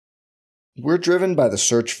We're driven by the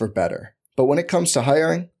search for better. But when it comes to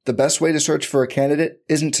hiring, the best way to search for a candidate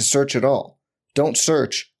isn't to search at all. Don't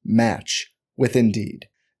search, match with Indeed.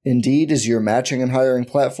 Indeed is your matching and hiring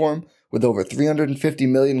platform with over 350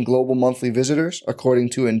 million global monthly visitors,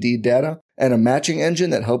 according to Indeed data, and a matching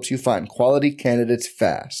engine that helps you find quality candidates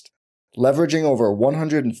fast. Leveraging over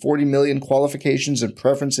 140 million qualifications and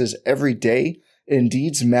preferences every day,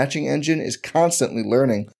 Indeed's matching engine is constantly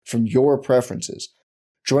learning from your preferences.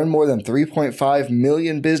 Join more than 3.5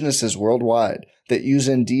 million businesses worldwide that use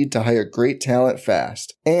Indeed to hire great talent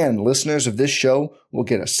fast. And listeners of this show will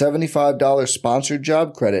get a $75 sponsored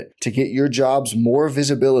job credit to get your jobs more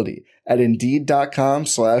visibility at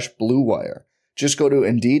Indeed.com/Blue Wire. Just go to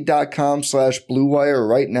Indeed.com/Blue Wire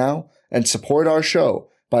right now and support our show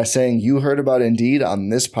by saying you heard about Indeed on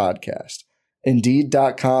this podcast.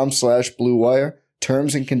 Indeed.com/Blue Wire.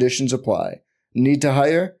 Terms and conditions apply. Need to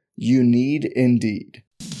hire? You need Indeed.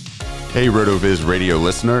 Hey, RotoViz radio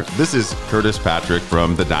listener. This is Curtis Patrick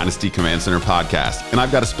from the Dynasty Command Center podcast, and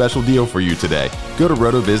I've got a special deal for you today. Go to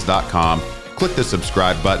rotoviz.com, click the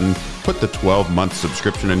subscribe button, put the 12-month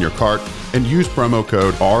subscription in your cart, and use promo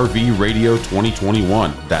code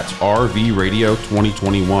RVRadio2021. That's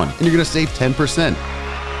RVRadio2021, and you're going to save 10%.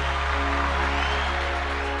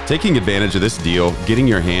 Taking advantage of this deal, getting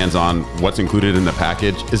your hands on what's included in the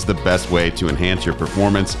package is the best way to enhance your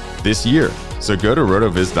performance this year. So go to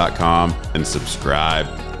rotoviz.com and subscribe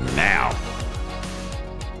now.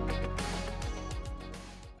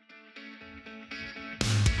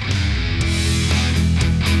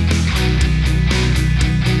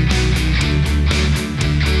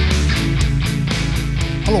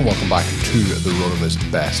 Hello and welcome back to the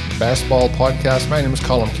RotoViz Best Ball podcast. My name is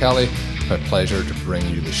Colin Kelly. My pleasure to bring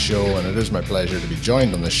you the show, and it is my pleasure to be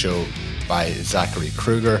joined on the show by Zachary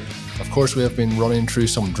Kruger. Of course, we have been running through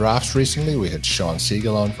some drafts recently. We had Sean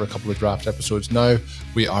Siegel on for a couple of draft episodes. Now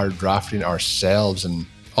we are drafting ourselves, and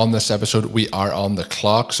on this episode, we are on the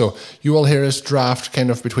clock. So you will hear us draft kind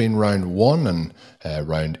of between round 1 and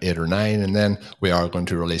round 8 or 9, and then we are going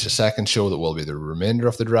to release a second show that will be the remainder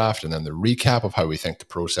of the draft, and then the recap of how we think the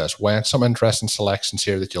process went. Some interesting selections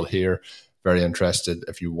here that you'll hear. Very interested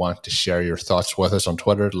if you want to share your thoughts with us on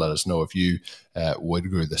Twitter. Let us know if you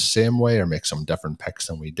would go the same way or make some different picks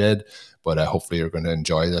than we did. But hopefully you're going to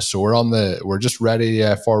enjoy this. So we're just ready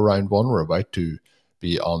for round 1. We're about to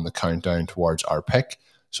be on the countdown towards our pick.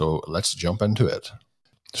 So let's jump into it.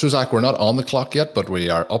 So Zach, we're not on the clock yet, but we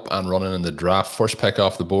are up and running in the draft. First pick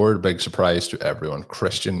off the board, big surprise to everyone,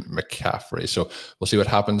 Christian McCaffrey. So we'll see what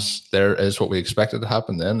happens. There is what we expected to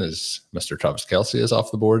happen then is Mr. Travis Kelce is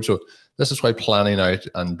off the board. So this is why planning out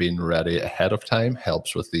and being ready ahead of time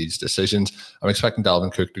helps with these decisions. I'm expecting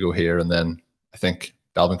Dalvin Cook to go here, and then I think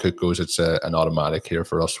Dalvin Cook goes, it's an automatic here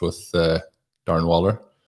for us with Darren Waller.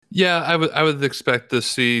 Yeah, I would expect to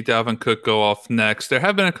see Dalvin Cook go off next. There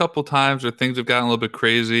have been a couple times where things have gotten a little bit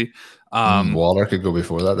crazy. Waller could go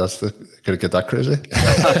before that. Could it get that crazy?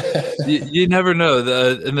 you never know.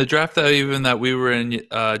 In the draft that we were in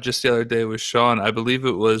just the other day with Sean, I believe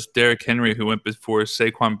it was Derrick Henry who went before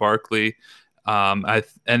Saquon Barkley and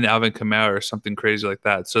Alvin Kamara or something crazy like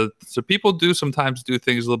that. So people do sometimes do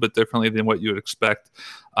things a little bit differently than what you would expect.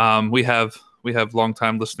 We have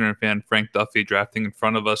longtime listener and fan Frank Duffy drafting in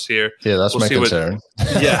front of us here. Yeah, that's my concern.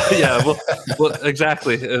 Yeah. Well,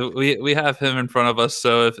 exactly. We have him in front of us.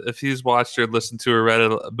 So if he's watched or listened to or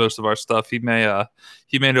read most of our stuff, he may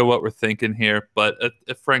know what we're thinking here. But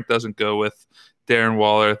if Frank doesn't go with Darren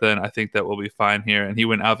Waller, then I think that we'll be fine here. And he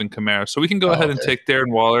went Alvin Kamara, so we can go ahead and take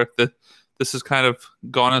Darren Waller. This has kind of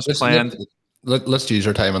gone as planned. Let's use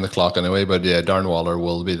our time on the clock anyway. But yeah, Darren Waller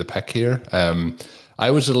will be the pick here. I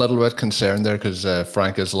was a little bit concerned there because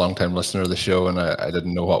Frank is a long-time listener of the show, and I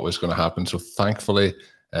didn't know what was going to happen. So thankfully,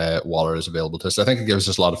 Waller is available to us. I think it gives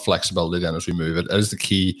us a lot of flexibility then as we move. It is the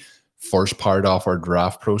key first part of our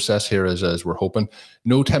draft process here, as we're hoping.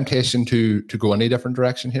 No temptation to go any different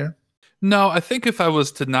direction here? No, I think if I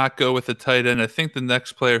was to not go with a tight end, I think the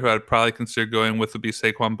next player who I'd probably consider going with would be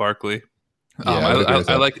Saquon Barkley.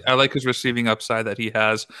 I like his receiving upside that he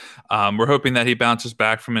has. We're hoping that he bounces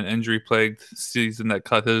back from an injury-plagued season that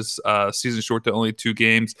cut his season short to only 2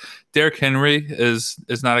 games. Derrick Henry is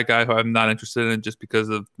not a guy who I'm not interested in just because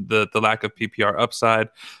of the lack of PPR upside.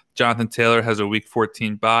 Jonathan Taylor has a Week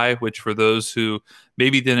 14 bye, which for those who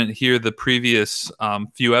maybe didn't hear the previous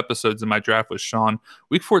few episodes in my draft with Sean,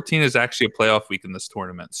 Week 14 is actually a playoff week in this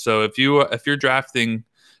tournament. So if you're drafting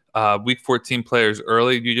Week 14 players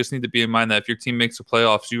early, you just need to be in mind that if your team makes the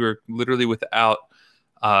playoffs, you are literally without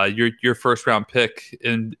your first round pick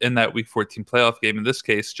in that Week 14 playoff game. In this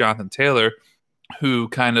case, Jonathan Taylor. who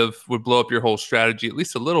kind of would blow up your whole strategy at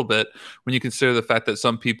least a little bit when you consider the fact that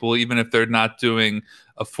some people, even if they're not doing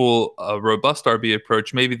a full robust RB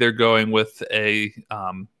approach, maybe they're going with a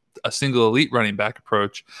single elite running back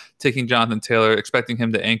approach, taking Jonathan Taylor, expecting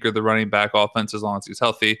him to anchor the running back offense as long as he's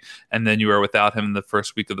healthy, and then you are without him in the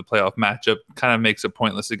first week of the playoff matchup. Kind of makes it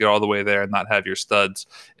pointless to get all the way there and not have your studs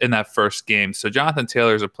in that first game. So Jonathan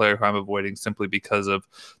Taylor is a player who I'm avoiding simply because of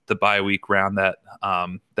the bye week round that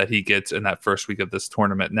he gets in that first week of this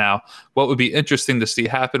tournament. Now, what would be interesting to see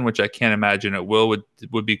happen, which I can't imagine it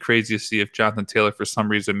would be crazy to see if Jonathan Taylor for some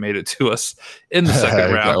reason made it to us in the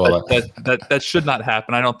second round. That should not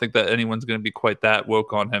happen. I don't think that anyone's going to be quite that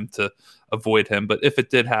woke on him to avoid him. But if it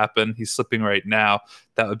did happen, he's slipping right now.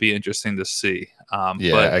 That would be interesting to see.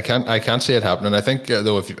 But I can't see it happening. I think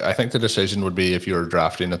though, I think the decision would be if you were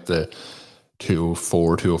drafting at the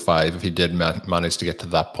 204, 205, if he did manage to get to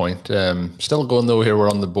that point. Still going though here, we're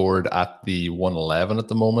on the board at the 111 at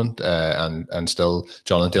the moment, and still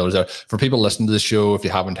Jonathan Taylor's there. For people listening to the show, if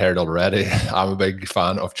you haven't heard already, I'm a big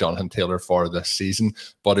fan of Jonathan Taylor for this season.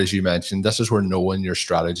 But as you mentioned, this is where knowing your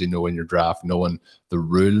strategy, knowing your draft, knowing the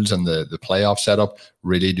rules and the playoff setup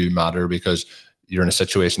really do matter, because you're in a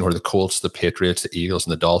situation where the Colts, the Patriots, the Eagles,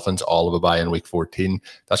 and the Dolphins all have a bye in week 14.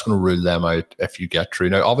 That's going to rule them out if you get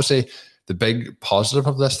through. Now, obviously, the big positive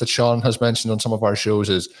of this that Sean has mentioned on some of our shows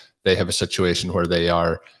is they have a situation where they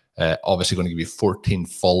are obviously going to give you 13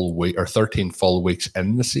 full weeks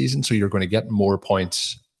in the season. So you're going to get more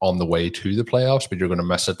points on the way to the playoffs, but you're going to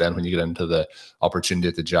miss it then when you get into the opportunity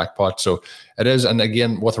at the jackpot. So it is. And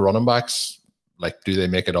again, with the running backs, like, do they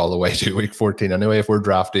make it all the way to week 14? Anyway, if we're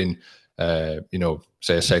drafting, say a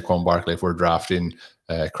Saquon Barkley, if we're drafting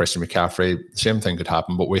Christian McCaffrey, same thing could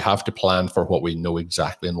happen, but we have to plan for what we know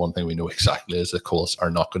exactly. And one thing we know exactly is the Colts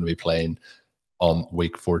are not going to be playing on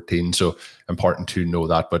week 14. So important to know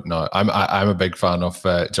that. But no, I'm a big fan of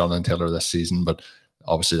Jonathan Taylor this season, but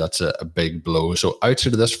obviously that's a big blow. So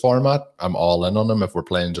outside of this format, I'm all in on him. If we're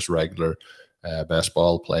playing just regular best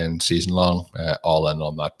ball, playing season long, all in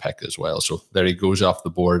on that pick as well. So there he goes off the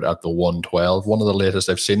board at the 112, one of the latest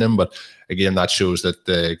I've seen him. But again, that shows that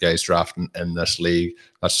the guys drafting in this league,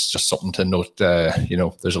 that's just something to note.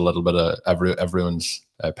 There's a little bit of everyone's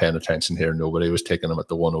paying attention here. Nobody was taking him at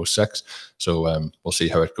the 106. So we'll see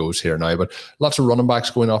how it goes here now. But lots of running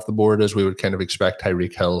backs going off the board, as we would kind of expect.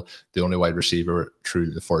 Tyreek Hill, the only wide receiver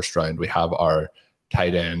through the first round. We have our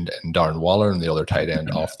tight end in Darren Waller, and the other tight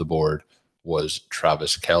end off the board was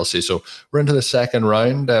Travis Kelce. So we're into the second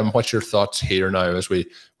round. What's your thoughts here now as we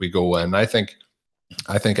go in? I think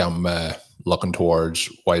I'm looking towards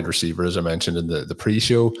wide receiver, as I mentioned in the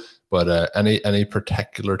pre-show. But any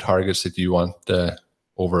particular targets that you want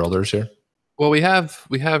over others here? Well, we have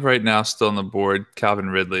right now still on the board Calvin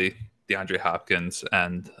Ridley, DeAndre Hopkins,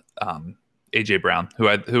 and AJ Brown,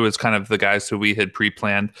 who is kind of the guys who we had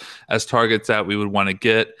pre-planned as targets that we would want to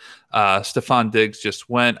get. Stephon Diggs just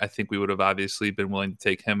went. I think we would have obviously been willing to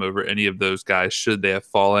take him over any of those guys should they have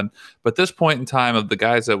fallen. But this point in time, of the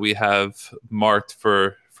guys that we have marked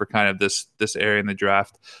for kind of this area in the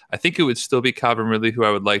draft, I think it would still be Calvin Ridley, who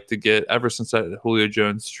I would like to get. Ever since that Julio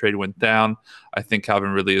Jones trade went down, I think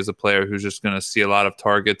Calvin Ridley is a player who's just going to see a lot of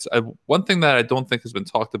targets. One thing that I don't think has been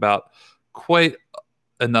talked about quite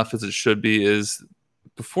enough as it should be is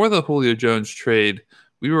before the Julio Jones trade,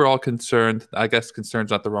 we were all concerned. I guess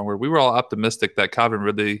concerned's not the wrong word. We were all optimistic that Calvin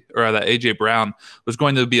Ridley, or that AJ Brown, was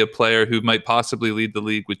going to be a player who might possibly lead the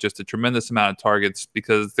league with just a tremendous amount of targets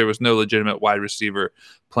because there was no legitimate wide receiver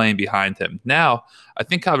playing behind him. Now, I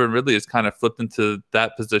think Calvin Ridley has kind of flipped into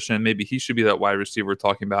that position, and maybe he should be that wide receiver we're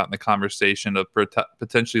talking about in the conversation of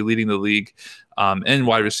potentially leading the league in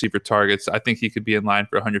wide receiver targets. I think he could be in line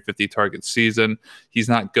for 150 target season. He's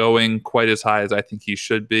not going quite as high as I think he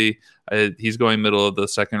should be. He's going middle of the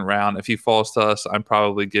second round. If he falls to us, I'm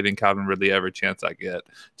probably getting Calvin Ridley every chance I get,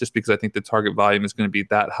 just because I think the target volume is going to be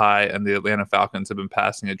that high, and the Atlanta Falcons have been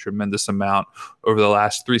passing a tremendous amount over the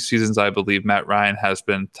last 3 seasons. I believe Matt Ryan has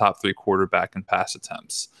been top 3 quarterback in pass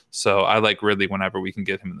attempts. So I like Ridley whenever we can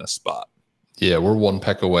get him in this spot. Yeah, we're 1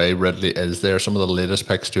 pick away. Ridley is there. Some of the latest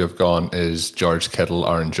picks to have gone is George Kittle,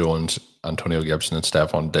 Aaron Jones, Antonio Gibson, and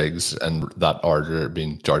Stephon Diggs, and that order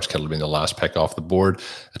being George Kittle being the last pick off the board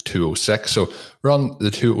at 206. So we're on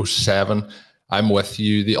the 207. I'm with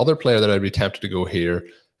you. The other player that I'd be tempted to go here,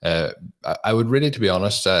 I would really, to be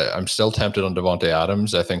honest, I'm still tempted on Davante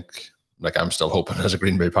Adams. I think, I'm still hoping as a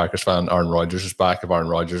Green Bay Packers fan, Aaron Rodgers is back. If Aaron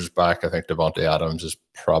Rodgers is back, I think Davante Adams is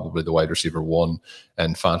probably the wide receiver 1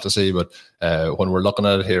 in fantasy. But when we're looking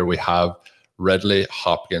at it here, we have Ridley,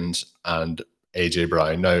 Hopkins, and AJ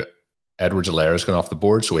Brown. Now, Edwards-Helaire has gone off the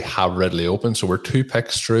board, so we have Ridley open. So we're 2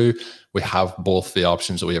 picks through. We have both the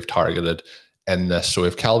options that we have targeted in this. So we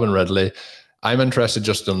have Calvin Ridley. I'm interested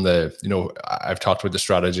just on I've talked about the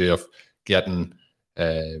strategy of getting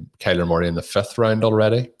Kyler Murray in the 5th round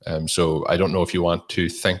already. So I don't know if you want to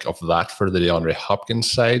think of that for the DeAndre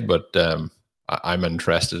Hopkins side, but I'm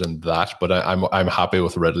interested in that. But I'm happy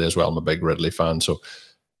with Ridley as well. I'm a big Ridley fan. So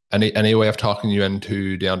any way of talking you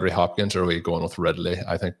into DeAndre Hopkins, or are we going with Ridley?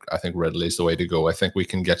 I think Ridley's the way to go. I think we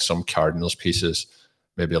can get some Cardinals pieces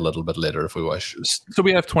maybe a little bit later if we wish. So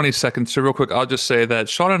we have 20 seconds. So real quick, I'll just say that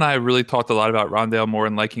Sean and I really talked a lot about Rondale Moore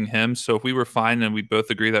and liking him. So if we were fine and we both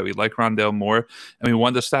agree that we like Rondale Moore and we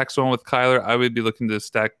wanted to stack someone with Kyler, I would be looking to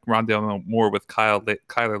stack Rondale Moore with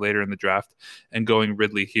Kyler later in the draft and going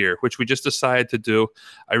Ridley here, which we just decided to do.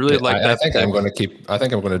 I really like that. I think I'm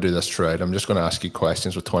going to do this throughout. I'm just going to ask you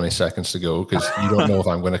questions with 20 seconds to go because you don't know if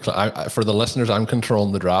I'm going to. For the listeners, I'm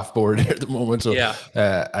controlling the draft board here at the moment. So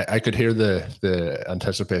yeah. I could hear the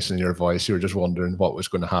anticipation in your voice. You were just wondering what was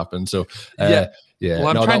going to happen. So yeah. Well,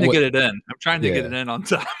 I'm trying to get it in. I'm trying to get it in on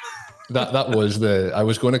time. That was I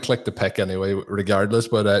was going to click the pick anyway, regardless.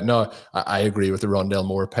 But no, I agree with the Rondale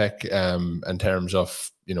Moore pick in terms of,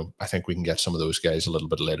 I think we can get some of those guys a little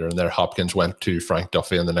bit later. And there Hopkins went to Frank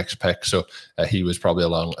Duffy in the next pick. So he was probably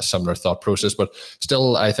along a similar thought process. But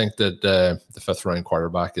still, I think that the 5th round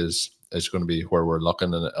quarterback is going to be where we're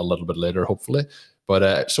looking a little bit later, hopefully.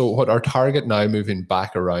 But so what our target now moving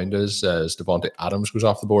back around is as Devontae Adams goes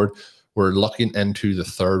off the board, we're looking into the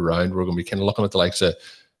 3rd round. We're going to be kind of looking at the likes of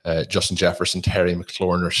Justin Jefferson, Terry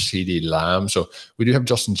McLaurin, or CeeDee Lamb. So we do have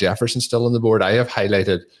Justin Jefferson still on the board. I have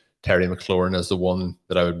highlighted Terry McLaurin as the one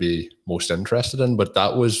that I would be most interested in, but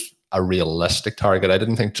that was a realistic target. I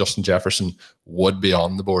didn't think Justin Jefferson would be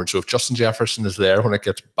on the board. So if Justin Jefferson is there when it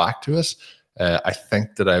gets back to us, I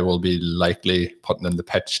think that I will be likely putting in the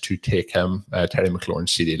pitch to take him, Terry McLaurin,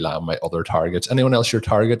 CeeDee Lamb, my other targets. Anyone else you're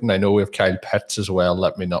targeting? I know we have Kyle Pitts as well.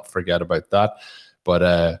 Let me not forget about that.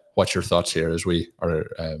 But what's your thoughts here as we are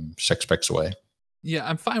 6 picks away? Yeah,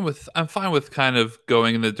 I'm fine with kind of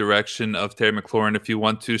going in the direction of Terry McLaurin if you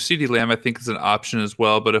want to. CeeDee Lamb, I think, is an option as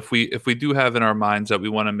well. But if we do have in our minds that we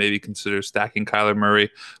want to maybe consider stacking Kyler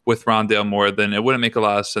Murray with Rondale Moore, then it wouldn't make a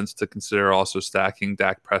lot of sense to consider also stacking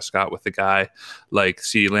Dak Prescott with a guy like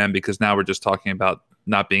CeeDee Lamb, because now we're just talking about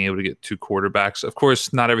not being able to get 2 quarterbacks. Of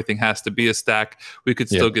course, not everything has to be a stack. We could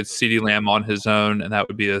still get CeeDee Lamb on his own, and that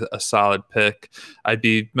would be a solid pick. I'd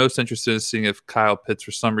be most interested in seeing if Kyle Pitts, for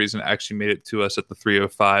some reason, actually made it to us at the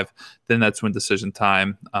 305. Then that's when decision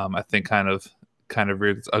time, I think, kind of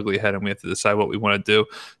reared its ugly head, and we have to decide what we want to do.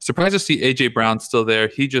 Surprised to see A.J. Brown still there.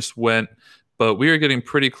 He just went, but we are getting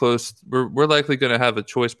pretty close. We're likely going to have a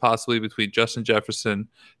choice possibly between Justin Jefferson,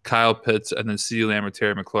 Kyle Pitts, and then CeeDee Lamb or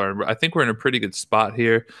Terry McLaurin. I think we're in a pretty good spot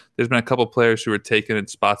here. There's been a couple players who were taken in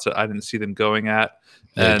spots that I didn't see them going at.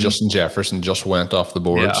 And Justin Jefferson just went off the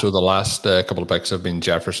board. Yeah. So the last couple of picks have been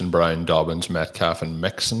Jefferson, Brown, Dobbins, Metcalf, and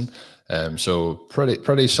Mixon. So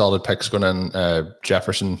pretty solid picks going in.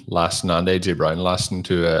 Jefferson lasting and A.J. Brown lasting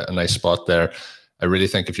to a nice spot there. I really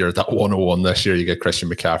think if you're at that 101 this year, you get Christian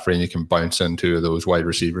McCaffrey and you can bounce into those wide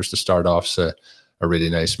receivers to start off. So a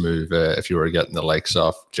really nice move if you were getting the likes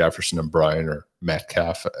of Jefferson and Brown or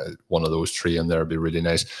Metcalf, one of those 3 in there would be really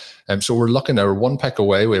nice. So we're looking at 1 pick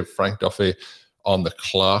away. We have Frank Duffy on the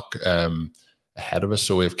clock ahead of us.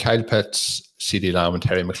 So we have Kyle Pitts, CeeDee Lamb, and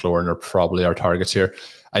Terry McLaurin are probably our targets here.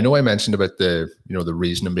 I know I mentioned about the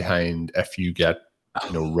reasoning behind if you get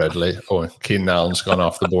Ridley. Oh, Keenan Allen's gone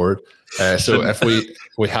off the board. So if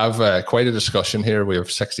we have quite a discussion here, we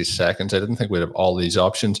have 60 seconds. I didn't think we'd have all these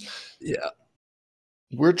options. Yeah.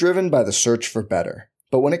 We're driven by the search for better.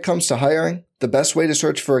 But when it comes to hiring, the best way to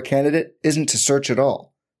search for a candidate isn't to search at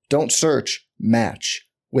all. Don't search, match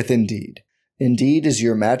with Indeed. Indeed is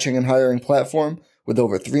your matching and hiring platform with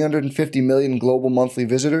over 350 million global monthly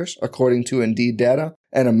visitors, according to Indeed data,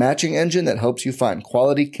 and a matching engine that helps you find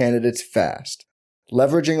quality candidates fast.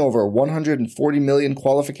 Leveraging over 140 million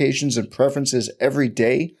qualifications and preferences every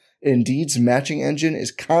day, Indeed's matching engine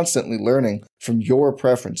is constantly learning from your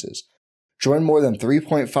preferences. Join more than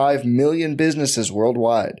 3.5 million businesses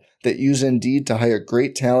worldwide that use Indeed to hire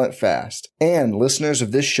great talent fast. And listeners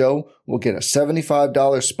of this show will get a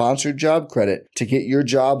 $75 sponsored job credit to get your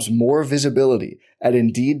jobs more visibility at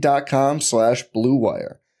Indeed.com/Blue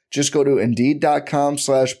Wire. Just go to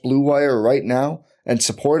Indeed.com/Blue Wire right now and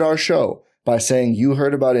support our show by saying you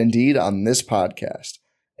heard about Indeed on this podcast.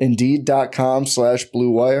 Indeed.com/Blue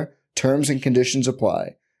Wire. Terms and conditions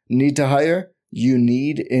apply. Need to hire? You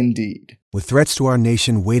need Indeed. With threats to our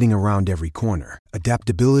nation waiting around every corner,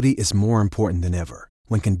 adaptability is more important than ever.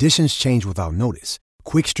 When conditions change without notice,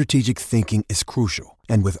 Quick strategic thinking is crucial,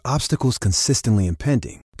 and with obstacles consistently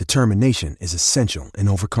impending, determination is essential in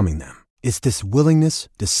overcoming them. It's this willingness,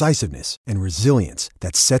 decisiveness, and resilience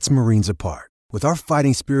that sets Marines apart. With our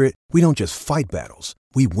fighting spirit, we don't just fight battles,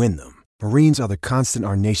 we win them. Marines are the constant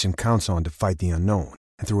our nation counts on to fight the unknown.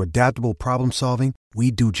 And through adaptable problem solving, we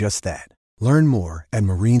do just that. Learn more at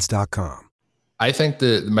marines.com. I think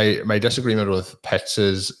that my disagreement with Pitts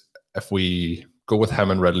is if we go with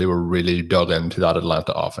him and Ridley, we're really dug into that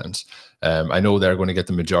Atlanta offense. I know they're going to get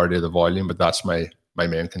the majority of the volume, but that's my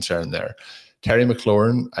main concern there. Terry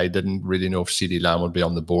McLaurin, I didn't really know if CeeDee Lamb would be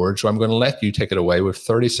on the board, so I'm going to let you take it away. With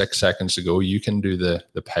 36 seconds to go, you can do the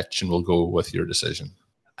pitch, and we'll go with your decision.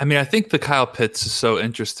 I mean, I think the Kyle Pitts is so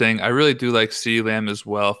interesting. I really do like CeeDee Lamb as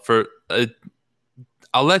well.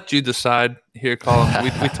 I'll let you decide here, Colin.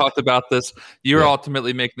 We talked about this. You're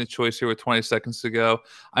ultimately making the choice here with 20 seconds to go.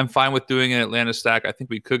 I'm fine with doing an Atlanta stack. I think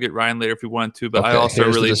we could get Ryan later if we wanted to, but okay, I also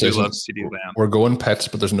really do love CeeDee Lamb. We're going Pitts,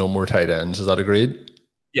 but there's no more tight ends. Is that agreed?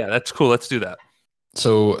 Yeah, that's cool. Let's do that.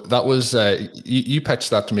 So that was, you pitched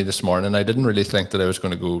that to me this morning. I didn't really think that I was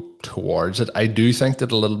going to go towards it. I do think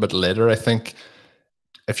that a little bit later, I think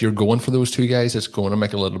if you're going for those two guys, it's going to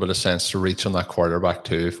make a little bit of sense to reach on that quarterback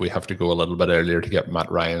too. If we have to go a little bit earlier to get Matt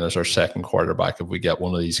Ryan as our second quarterback, if we get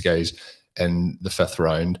one of these guys in the 5th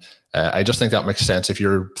round, I just think that makes sense. If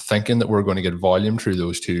you're thinking that we're going to get volume through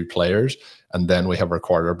those two players, and then we have our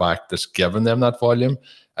quarterback that's given them that volume,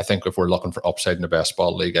 I think if we're looking for upside in the best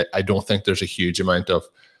ball league, I don't think there's a huge amount of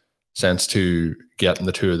sense to getting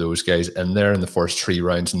the two of those guys in there in the first 3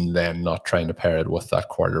 rounds and then not trying to pair it with that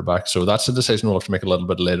quarterback. So that's a decision we'll have to make a little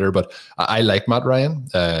bit later. But I like Matt Ryan,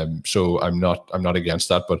 so I'm not against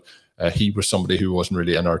that. But he was somebody who wasn't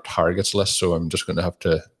really in our targets list, so I'm just going to have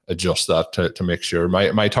to adjust that to make sure.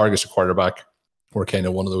 My targets at quarterback were kind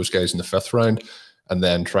of one of those guys in the 5th round, and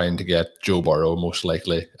then trying to get Joe Burrow most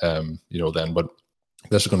likely. But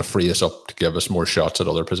this is going to free us up to give us more shots at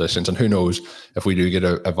other positions. And who knows, if we do get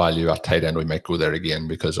a value at tight end, we might go there again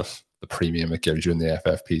because of the premium it gives you in the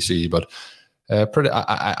FFPC. But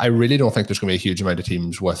I really don't think there's going to be a huge amount of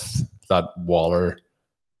teams with that Waller,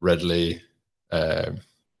 Ridley,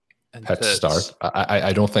 Pitts start.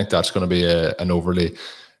 I don't think that's going to be an overly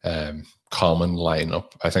common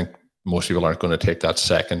lineup. I think most people aren't going to take that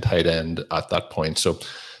second tight end at that point. So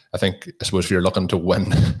I suppose if you're looking to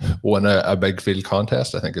win a big field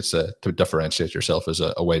contest, I think it's to differentiate yourself as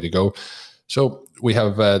a way to go. So we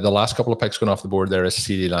have the last couple of picks going off the board there is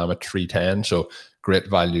CeeDee Lamb at 310. So great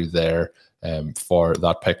value there for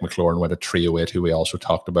that pick. McLaurin went at 308, who we also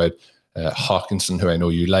talked about. Hawkinson, who I know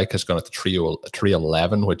you like, has gone at the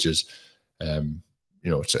 311, which is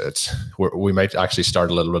we might actually start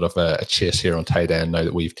a little bit of a chase here on tight end now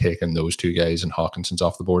that we've taken those two guys and Hawkinson's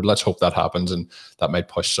off the board. Let's hope that happens, and that might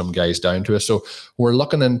push some guys down to us. So we're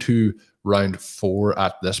looking into round 4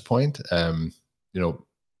 at this point.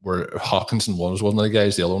 Where Hawkinson was one of the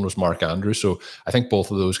guys, the other one was Mark Andrews. So I think both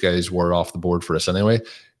of those guys were off the board for us anyway.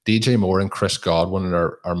 DJ Moore and Chris Godwin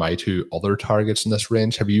are my 2 other targets in this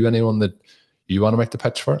range. Have you anyone that you want to make the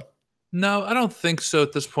pitch for? No, I don't think so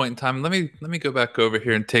at this point in time. Let me go back over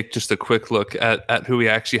here and take just a quick look at who we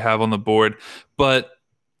actually have on the board. But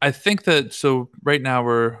I think that right now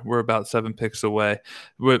we're about 7 picks away.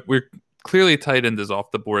 We're clearly tight end is off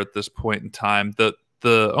the board at this point in time.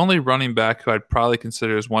 The only running back who I'd probably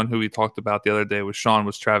consider as one who we talked about the other day with Sean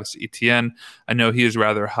was Travis Etienne. I know he is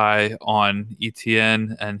rather high on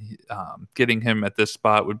Etienne, and getting him at this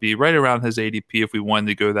spot would be right around his ADP if we wanted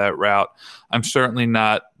to go that route. I'm certainly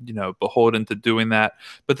not, beholden to doing that.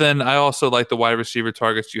 But then I also like the wide receiver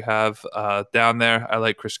targets you have down there. I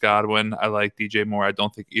like Chris Godwin. I like DJ Moore. I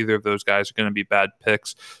don't think either of those guys are going to be bad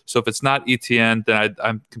picks. So if it's not Etienne, then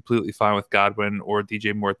I'm completely fine with Godwin or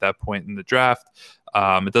DJ Moore at that point in the draft.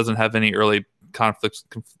 It doesn't have any early conflicts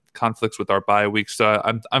with our bye weeks, so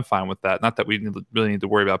I'm fine with that. Not that we really need to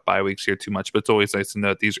worry about bye weeks here too much, but it's always nice to know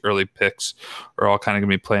that these early picks are all kind of going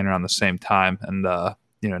to be playing around the same time, and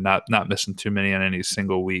not missing too many on any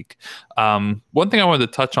single week. One thing I wanted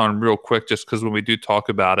to touch on real quick, just because when we do talk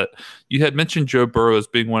about it, you had mentioned Joe Burrow as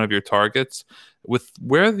being one of your targets. With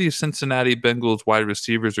where the Cincinnati Bengals wide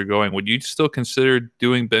receivers are going, would you still consider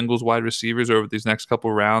doing Bengals wide receivers over these next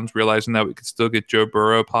couple rounds, realizing that we could still get Joe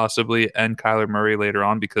Burrow possibly and Kyler Murray later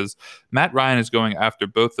on? Because Matt Ryan is going after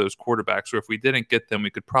both those quarterbacks, or if we didn't get them, we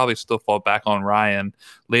could probably still fall back on Ryan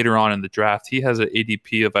later on in the draft. He has an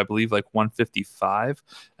ADP of, I believe, like 155,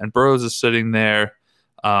 and Burrows is sitting there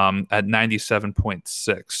at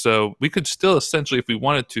 97.6. So we could still essentially, if we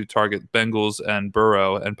wanted to, target Bengals and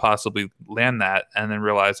Burrow and possibly land that, and then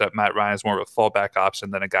realize that Matt Ryan is more of a fallback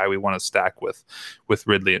option than a guy we want to stack with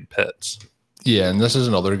Ridley and Pitts. Yeah, and this is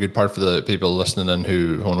another good part for the people listening in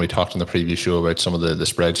who, when we talked in the previous show about some of the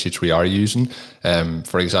spreadsheets we are using,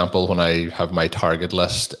 for example, when I have my target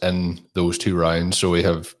list in those 2 rounds, so we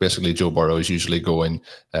have basically Joe Burrow is usually going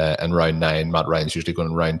in round 9, Matt Ryan's usually going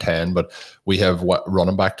in round 10, but we have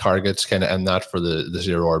running back targets kind of in that for the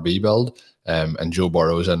 0 RB build. And Joe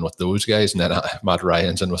Burrow's in with those guys, and then Matt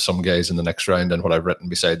Ryan's in with some guys in the next round. And what I've written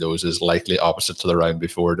beside those is likely opposite to the round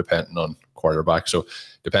before, depending on quarterback. So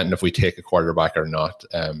depending if we take a quarterback or not,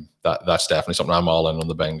 that's definitely something. I'm all in on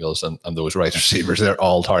the Bengals and those wide receivers. They're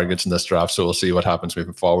all targets in this draft, so we'll see what happens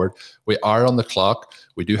moving forward. We are on the clock.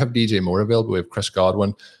 We do have DJ Moore available. We have Chris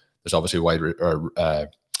Godwin. There's obviously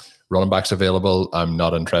running backs available. I'm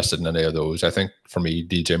not interested in any of those. I think for me,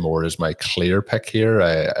 DJ Moore is my clear pick here.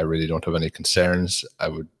 I really don't have any concerns. I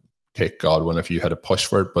would take Godwin if you had a push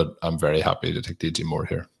for it, but I'm very happy to take DJ Moore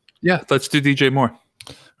here. Yeah, let's do DJ Moore.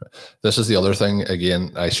 This is the other thing.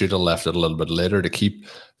 Again, I should have left it a little bit later to keep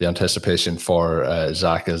the anticipation for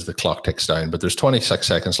Zach as the clock ticks down. But there's 26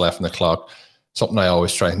 seconds left in the clock. Something I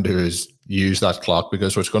always try and do is use that clock,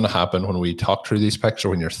 because what's going to happen when we talk through these picks, or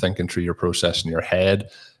when you're thinking through your process in your head,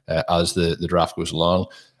 as the draft goes along,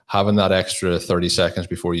 having that extra 30 seconds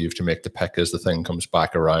before you have to make the pick as the thing comes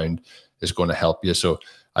back around is going to help you. So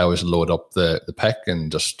I always load up the pick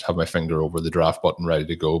and just have my finger over the draft button ready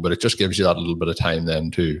to go. But it just gives you that little bit of time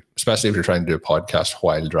then too, especially if you're trying to do a podcast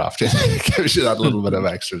while drafting. It gives you that little bit of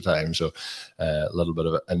extra time. So a little bit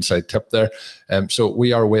of an inside tip there. So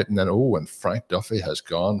we are waiting then. Oh, and Frank Duffy has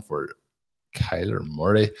gone for Kyler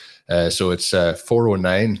Murray. So it's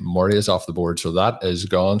 409. Murray is off the board, so that is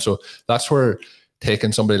gone. So that's where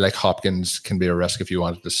taking somebody like Hopkins can be a risk if you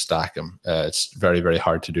wanted to stack him. It's very, very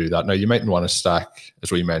hard to do that. Now, you mightn't want to stack,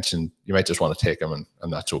 as we mentioned. You might just want to take him,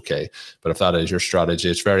 and that's okay. But if that is your strategy,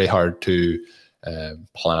 it's very hard to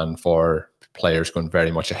plan for players going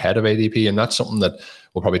very much ahead of ADP. And that's something that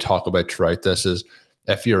we'll probably talk about throughout this, is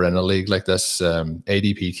if you're in a league like this,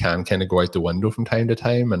 ADP can kind of go out the window from time to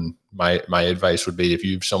time. And my advice would be, if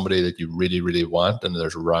you have somebody that you really, really want and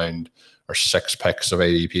there's a round or 6 picks of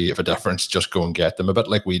ADP of a difference, just go and get them. A bit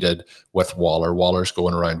like we did with Waller. Waller's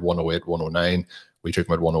going around 108, 109. We took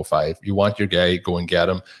him at 105. You want your guy, go and get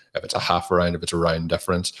him. If it's a half a round, if it's a round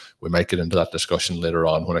difference, we might get into that discussion later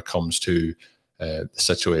on when it comes to the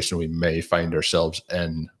situation we may find ourselves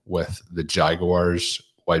in with the Jaguars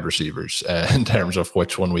wide receivers in terms of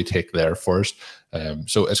which one we take there first.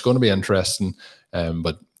 So it's going to be interesting,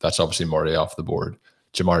 but that's obviously Murray off the board.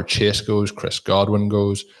 Jamar Chase goes, Chris Godwin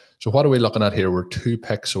goes. So what are we looking at here? We're 2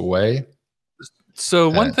 picks away. So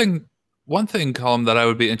one thing, Colm, that I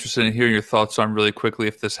would be interested in hearing your thoughts on really quickly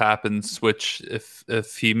if this happens, which if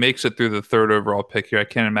he makes it through the 3rd overall pick here, I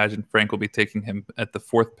can't imagine Frank will be taking him at the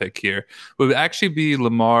 4th pick here, would actually be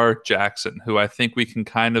Lamar Jackson, who I think we can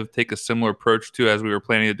kind of take a similar approach to as we were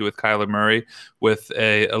planning to do with Kyler Murray, with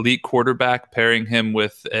a elite quarterback, pairing him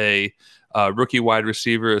with a rookie wide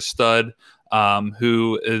receiver, a stud,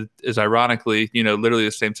 who is ironically, literally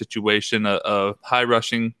the same situation, a high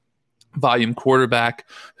rushing volume quarterback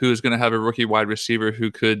who is going to have a rookie wide receiver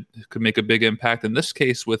who could make a big impact. In this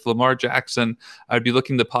case, with Lamar Jackson, I'd be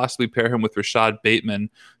looking to possibly pair him with Rashad Bateman,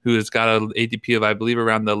 who has got an ADP of, I believe,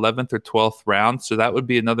 around the 11th or 12th round. So that would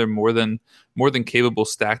be another more than capable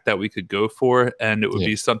stack that we could go for. And it would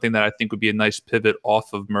be something that I think would be a nice pivot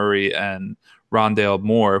off of Murray and Rondale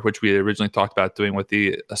Moore, which we originally talked about doing with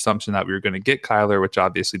the assumption that we were going to get Kyler, which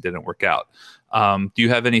obviously didn't work out. Do you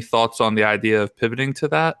have any thoughts on the idea of pivoting to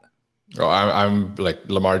that? Oh, I'm like,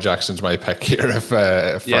 Lamar Jackson's my pick here. If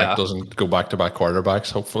Frank doesn't go back-to-back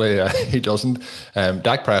quarterbacks, hopefully he doesn't.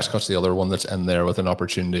 Dak Prescott's the other one that's in there with an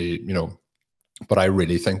opportunity, But I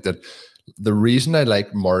really think that the reason I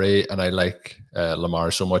like Murray and I like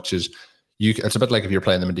Lamar so much is it's a bit like if you're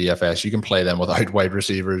playing them in DFS, you can play them without wide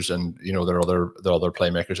receivers and there are other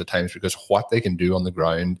playmakers at times, because what they can do on the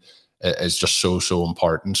ground is just so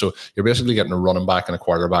important. So you're basically getting a running back and a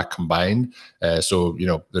quarterback combined. So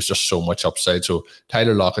there's just so much upside. So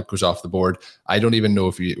Tyler Lockett goes off the board. I don't even know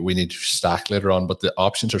if we need to stack later on, but the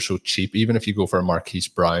options are so cheap. Even if you go for a Marquise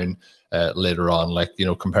Brown later on,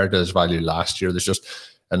 compared to his value last year, there's just.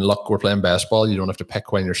 And look, we're playing baseball. You don't have to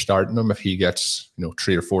pick when you're starting him. If he gets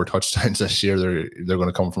 3 or 4 touchdowns this year, they're going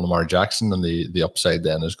to come from Lamar Jackson, and the upside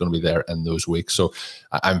then is going to be there in those weeks. So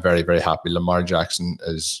I'm very, very happy. Lamar Jackson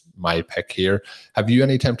is my pick here. Have you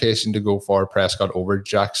any temptation to go for Prescott over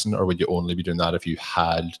Jackson, or would you only be doing that if you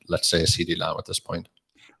had, let's say, a CeeDee Lamb at this point?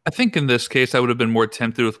 I think in this case, I would have been more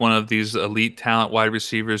tempted with one of these elite talent wide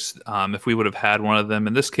receivers if we would have had one of them.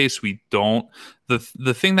 In this case, we don't.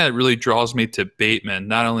 the thing that really draws me to Bateman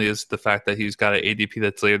not only is the fact that he's got an ADP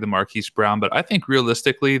that's later than Marquise Brown, but I think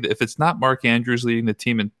realistically, if it's not Mark Andrews leading the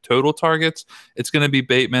team in total targets, it's going to be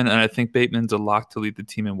Bateman, and I think Bateman's a lock to lead the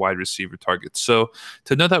team in wide receiver targets. So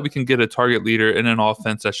to know that we can get a target leader in an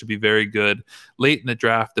offense that should be very good late in the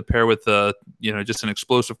draft to pair with just an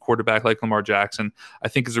explosive quarterback like Lamar Jackson, I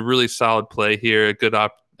think is a really solid play here, a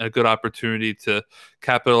good opportunity to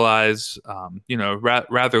capitalize,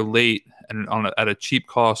 rather late and at a cheap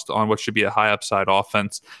cost on what should be a high upside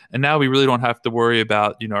offense. And now we really don't have to worry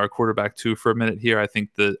about our quarterback 2 for a minute here. I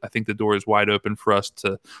think the door is wide open for us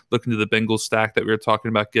to look into the Bengals stack that we were talking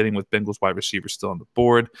about getting with Bengals wide receivers still on the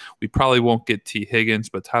board. We probably won't get T. Higgins,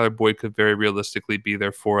 but Tyler Boyd could very realistically be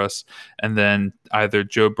there for us. And then either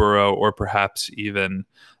Joe Burrow or perhaps even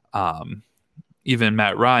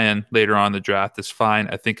Matt Ryan later on in the draft is fine.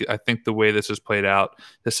 I think the way this has played out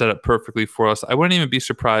is set up perfectly for us. I wouldn't even be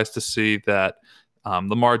surprised to see that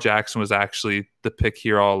Lamar Jackson was actually the pick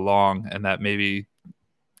here all along, and that maybe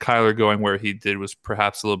Kyler going where he did was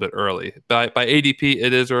perhaps a little bit early. By ADP,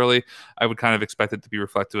 it is early. I would kind of expect it to be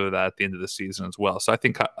reflective of that at the end of the season as well. So I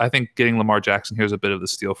think getting Lamar Jackson here is a bit of the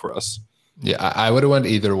steal for us. Yeah, I would have went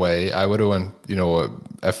either way. I would have went,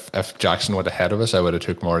 if Jackson went ahead of us, I would have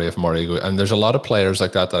took Murray if Murray goes. And there's a lot of players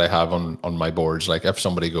like that I have on my boards. Like if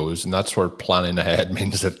somebody goes, and that's where planning ahead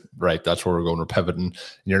means that, right, that's where we're going, we're pivoting. And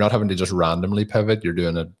you're not having to just randomly pivot. You're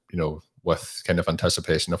doing it, with kind of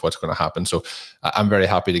anticipation of what's going to happen. So I'm very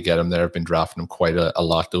happy to get him there. I've been drafting him quite a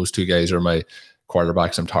lot. Those 2 guys are my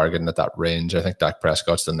quarterbacks I'm targeting at that range. I think Dak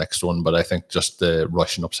Prescott's the next one, but I think just the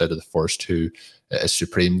rushing upside of the first 2 is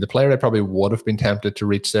supreme. The player I probably would have been tempted to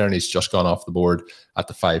reach there, and he's just gone off the board at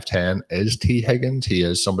the 5'10", is T. Higgins. He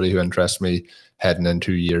is somebody who interests me heading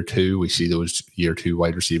into year 2. We see those year 2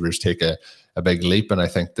 wide receivers take a big leap, and I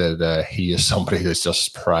think that he is somebody that's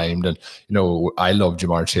just primed. And I love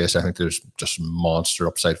Jamar Chase. I think there's just monster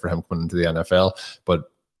upside for him coming into the NFL, but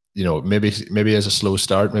maybe as a slow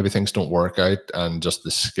start, maybe things don't work out, and just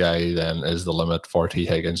the sky then is the limit for T.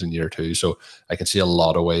 Higgins in year 2. So I can see a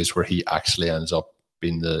lot of ways where he actually ends up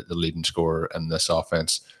being the leading scorer in this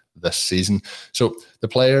offense this season. So the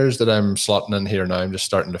players that I'm slotting in here now, I'm just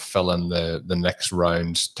starting to fill in the next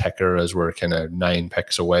round's ticker as we're kind of 9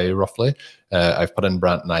 picks away roughly. I've put in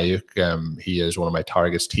Brandon Ayuk. He is one of my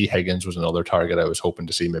targets. T. Higgins was another target I was hoping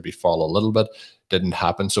to see maybe fall a little bit. Didn't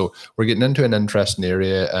happen. So we're getting into an interesting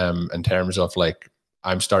area in terms of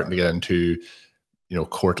I'm starting to get into,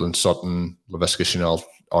 Courtland Sutton, Laviska Shenault,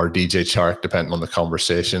 or DJ Chark, depending on the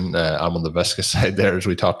conversation. I'm on the Visca side there, as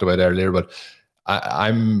we talked about earlier, but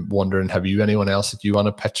I'm wondering, have you anyone else that you want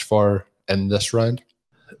to pitch for in this round?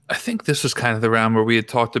 I think this was kind of the round where we had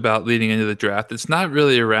talked about leading into the draft. It's not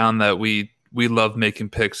really a round that we love making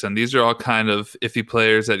picks, and these are all kind of iffy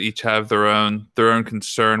players that each have their own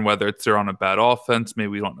concern, whether it's they're on a bad offense, maybe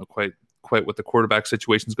we don't know quite what the quarterback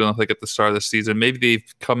situation is going to look like at the start of the season. Maybe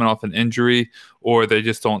they've coming off an injury, or they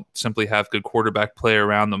just don't simply have good quarterback play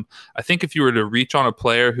around them. I think if you were to reach on a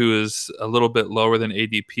player who is a little bit lower than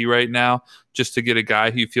ADP right now, just to get a guy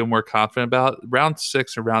who you feel more confident about, round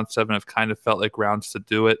 6 and round 7 have kind of felt like rounds to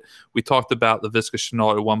do it. We talked about Laviska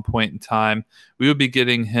Shenault at one point in time. We would be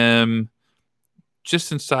getting him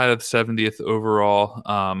just inside of the 70th overall.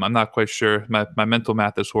 I'm not quite sure. My mental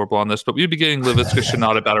math is horrible on this, but we'd be getting Laviska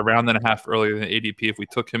Shenault about a round and a half earlier than ADP if we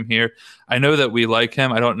took him here. I know that we like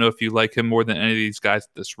him. I don't know if you like him more than any of these guys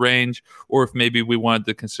at this range, or if maybe we wanted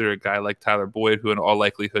to consider a guy like Tyler Boyd, who in all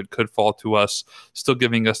likelihood could fall to us, still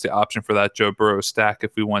giving us the option for that Joe Burrow stack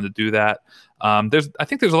if we wanted to do that. I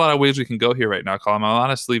think there's a lot of ways we can go here right now, Colin. I'm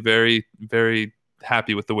honestly very, very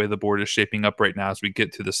happy with the way the board is shaping up right now as we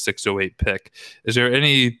get to the 608 pick. Is there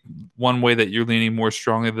any one way that you're leaning more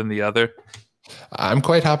strongly than the other? I'm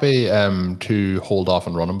quite happy to hold off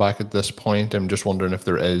on running back at this point. I'm just wondering if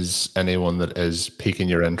there is anyone that is piquing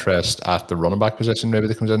your interest at the running back position, maybe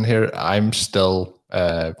that comes in here. I'm still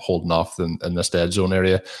holding off in this dead zone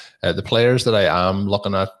area. The players that I am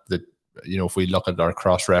looking at, that if we look at our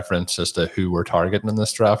cross-reference as to who we're targeting in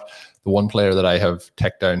this draft, the one player that I have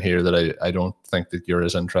ticked down here that I don't think that you're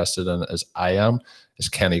as interested in as I am is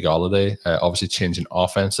Kenny Golladay. Obviously changing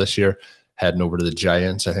offense this year, heading over to the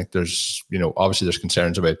Giants. I think there's, obviously there's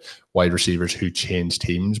concerns about wide receivers who change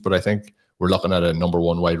teams, but I think we're looking at a number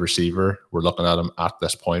 1 wide receiver. We're looking at him at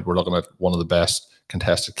this point. We're looking at one of the best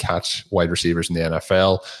contested catch wide receivers in the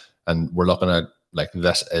NFL. And we're looking at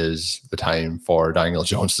this is the time for Daniel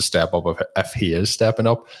Jones to step up if he is stepping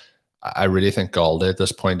up. I really think Golladay at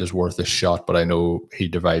this point is worth a shot, but I know he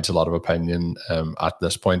divides a lot of opinion at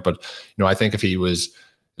this point. But, I think if he was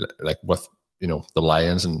with the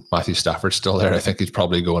Lions and Matthew Stafford's still there, I think he's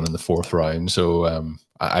probably going in the 4th round. So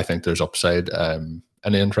I think there's upside.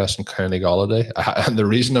 Any interest in Kenny Golladay? And the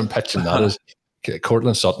reason I'm pitching that is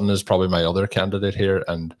Courtland Sutton is probably my other candidate here,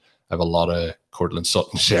 and I have a lot of Courtland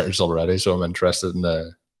Sutton shares already, so I'm interested in a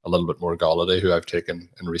little bit more Golladay, who I've taken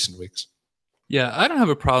in recent weeks. Yeah, I don't have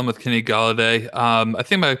a problem with Kenny Golladay. I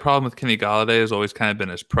think my problem with Kenny Golladay has always kind of been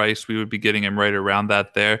his price. We would be getting him right around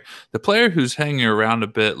that there. The player who's hanging around a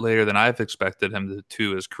bit later than I've expected him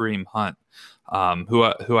to is Kareem Hunt,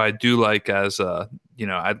 who I do like as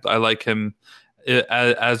I like him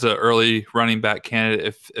as an early running back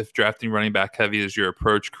candidate. If drafting running back heavy is your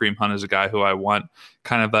approach, Kareem Hunt is a guy who I want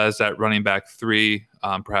kind of as that running back 3,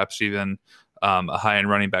 perhaps even a high-end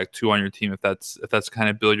running back 2 on your team if that's the kind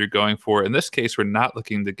of build you're going for. In this case, we're not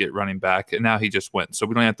looking to get running back, and now he just went, so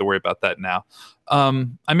we don't have to worry about that now.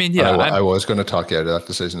 I was going to talk you out of that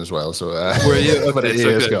decision as well. So were you? Okay, but he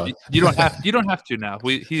is gone. You don't have to now.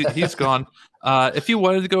 He's gone. If you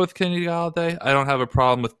wanted to go with Kenny Golladay, I don't have a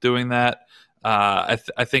problem with doing that. I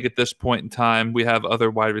think at this point in time, we have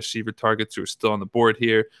other wide receiver targets who are still on the board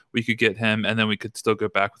here. We could get him, and then we could still go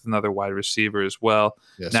back with another wide receiver as well.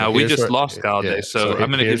 Yeah, now, we just lost Golladay, so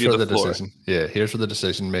I'm going to give you the floor. Here's where the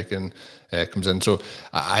decision-making comes in. So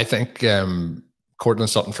I think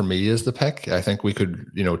Courtland Sutton for me is the pick. I think we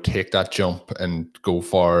could, take that jump and go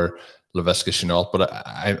for Laviska Shenault, but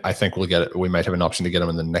I think we might have an option to get him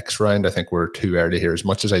in the next round. I think we're too early here. As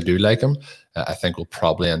much as I do like him, I think we'll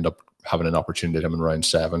probably end up having an opportunity to him in round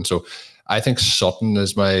 7. So I think Sutton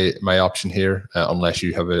is my option here, unless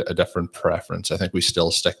you have a different preference. I think we still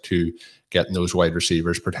stick to getting those wide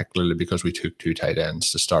receivers, particularly because we took 2 tight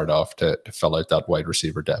ends to start off to fill out that wide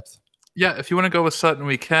receiver depth. Yeah, if you want to go with Sutton,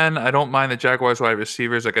 we can. I don't mind the Jaguars wide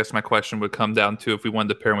receivers. I guess my question would come down to if we wanted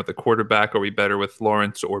to pair him with a quarterback, are we better with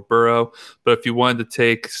Lawrence or Burrow? But if you wanted to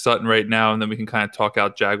take Sutton right now, and then we can kind of talk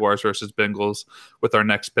out Jaguars versus Bengals with our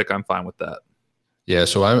next pick, I'm fine with that. Yeah,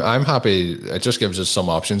 so I'm happy. It just gives us some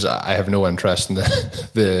options. I have no interest in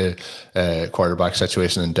the quarterback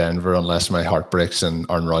situation in Denver unless my heart breaks and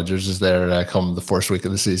Aaron Rodgers is there come the first week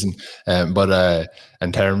of the season. But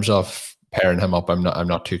in terms of pairing him up, I'm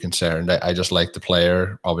not too concerned. I just like the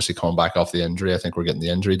player. Obviously, coming back off the injury, I think we're getting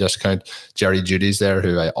the injury discount. Jerry Jeudy's there,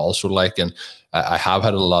 who I also like, and I have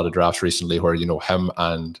had a lot of drafts recently where him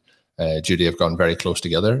and Jeudy have gone very close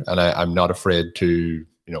together, and I'm not afraid to.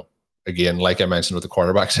 Again, like I mentioned with the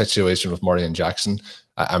quarterback situation with Murray and Jackson,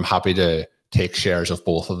 I'm happy to take shares of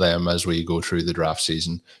both of them as we go through the draft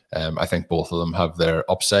season. I think both of them have their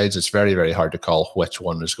upsides. It's very, very hard to call which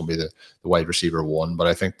one is going to be the wide receiver 1, but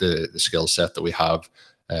I think the skill set that we have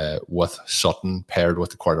with Sutton paired with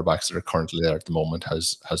the quarterbacks that are currently there at the moment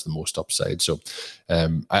has the most upside. So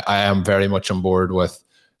I am very much on board with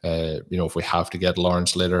if we have to get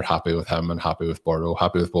Lawrence later, happy with him, and happy with Burrow,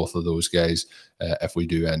 happy with both of those guys if we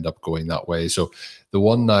do end up going that way. So the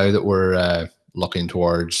one now that we're looking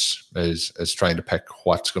towards is trying to pick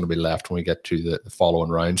what's going to be left when we get to the following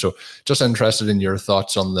round. So just interested in your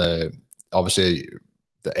thoughts on obviously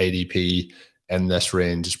the ADP in this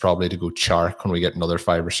range is probably to go Chark when we get another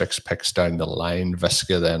 5 or 6 picks down the line.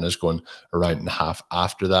 Viska then is going a round and a half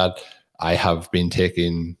after that. I have been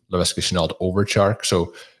taking Laviska Shenault over Chark.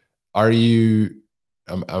 So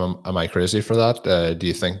am I crazy for that? Do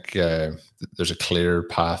you think there's a clear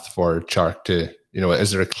path for Chark to,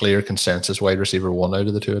 is there a clear consensus wide receiver 1 out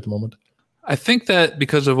of the 2 at the moment? I think that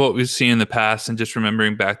because of what we've seen in the past and just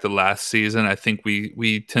remembering back to last season, I think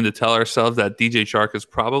we tend to tell ourselves that DJ Chark is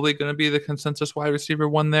probably going to be the consensus wide receiver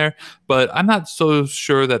 1 there, but I'm not so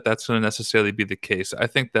sure that that's going to necessarily be the case. I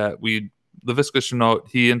think that Laviska Shenault,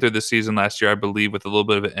 he entered the season last year, I believe, with a little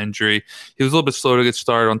bit of an injury. He was a little bit slow to get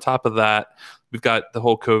started. On top of that, we've got the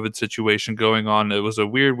whole COVID situation going on. It was a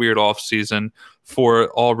weird off season for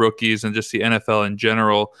all rookies and just the NFL in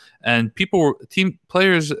general. And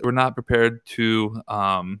players were not prepared to,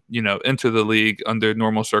 enter the league under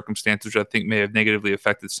normal circumstances, which I think may have negatively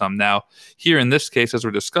affected some. Now, here in this case, as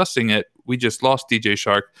we're discussing it, we just lost DJ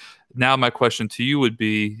Chark. Now, my question to you would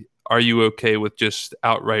be, are you okay with just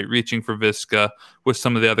outright reaching for Viska with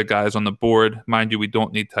some of the other guys on the board? Mind you, we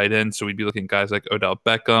don't need tight ends, so we'd be looking at guys like Odell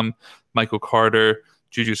Beckham, Michael Carter,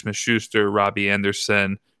 Juju Smith-Schuster, Robbie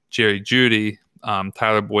Anderson, Jerry Jeudy.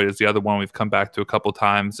 Tyler Boyd is the other one we've come back to a couple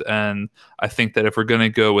times. And I think that if we're going to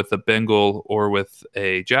go with a Bengal or with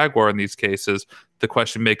a Jaguar in these cases, the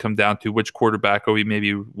question may come down to which quarterback are we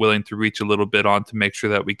maybe willing to reach a little bit on to make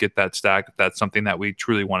sure that we get that stack if that's something that we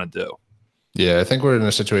truly want to do. Yeah, I think we're in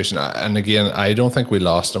a situation, and again, I don't think we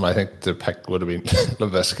lost him. I think the pick would have been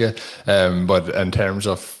Laviska. But in terms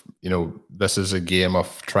of, this is a game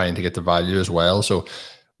of trying to get the value as well. So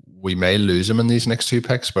we may lose him in these next 2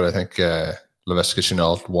 picks, but I think Laviska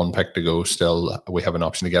Shenault, 1 pick to go, still we have an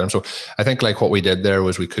option to get him. So I think like what we did there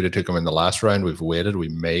was we could have took him in the last round. We've waited. We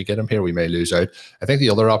may get him here. We may lose out. I think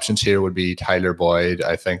the other options here would be Tyler Boyd.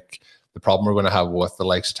 I think the problem we're going to have with the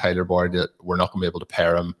likes of Tyler Boyd, that we're not going to be able to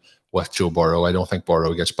pair him with Joe Burrow. I don't think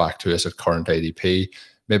Burrow gets back to us at current ADP.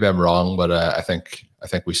 Maybe I'm wrong, but I think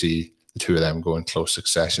we see the two of them go in close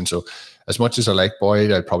succession. So as much as I like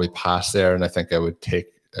Boyd, I'd probably pass there, and I think I would take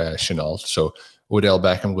Shenault. So Odell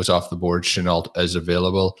Beckham goes off the board. Shenault is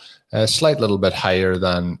available. A slight little bit higher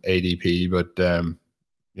than ADP, but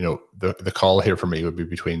the call here for me would be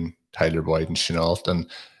between Tyler Boyd and Shenault. And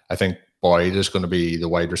I think Boyd is going to be the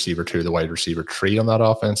wide receiver 2, the wide receiver 3 on that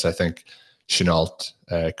offense. I think Shenault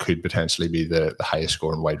could potentially be the highest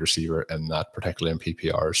scoring wide receiver in that, particularly in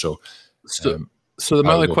PPR. So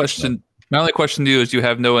my only question to you is, you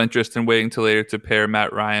have no interest in waiting till later to pair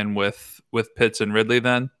Matt Ryan with Pitts and Ridley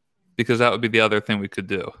then? Because that would be the other thing we could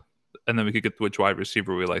do. And then we could get which wide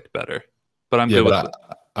receiver we liked better. But I'm good with it.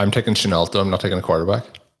 I'm taking Shenault, though. I'm not taking a quarterback.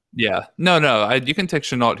 Yeah. No. You can take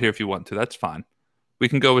Shenault here if you want to. That's fine. We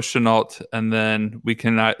can go with Shenault, and then we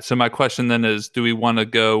can. So my question then is, do we want to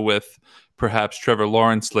go with perhaps Trevor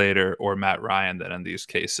Lawrence later or Matt Ryan then in these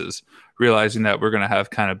cases, realizing that we're going to have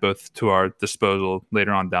kind of both to our disposal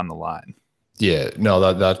later on down the line? Yeah.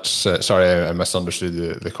 No, that's sorry, I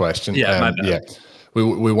misunderstood the question. Yeah.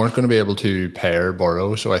 We weren't going to be able to pair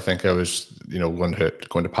Burrow, so I think I was going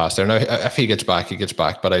to pass there. Now, if he gets back, he gets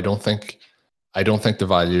back, but I don't think the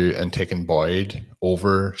value in taking Boyd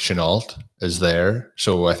over Shenault is there.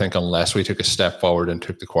 So I think unless we took a step forward and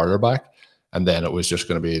took the quarterback, and then it was just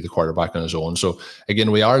going to be the quarterback on his own. So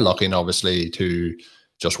again, we are looking obviously to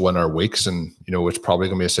just win our weeks, and it's probably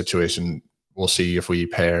going to be a situation. We'll see if we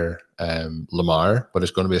pair Lamar, but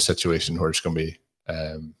it's going to be a situation where it's going to be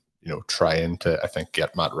trying to, I think,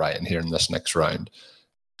 get Matt Ryan here in this next round.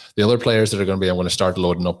 The other players that are going to be, I'm going to start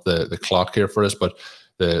loading up the clock here for us, but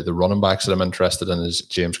the running backs that I'm interested in is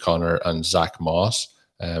James Conner and Zach Moss.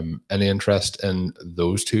 Any interest in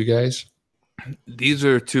those two guys? These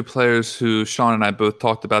are two players who Sean and I both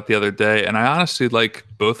talked about the other day, and I honestly like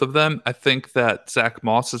both of them. I think that Zach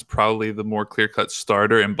Moss is probably the more clear-cut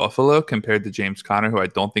starter in Buffalo compared to James Conner, who I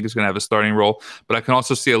don't think is going to have a starting role. But I can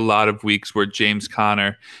also see a lot of weeks where James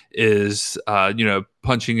Conner is,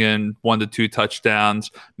 punching in 1 to 2 touchdowns,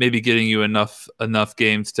 maybe getting you enough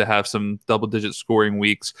games to have some double-digit scoring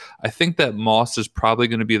weeks. I think that Moss is probably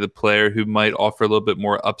going to be the player who might offer a little bit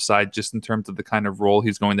more upside just in terms of the kind of role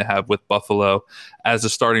he's going to have with Buffalo as a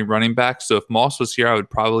starting running back. So if Moss was here, I would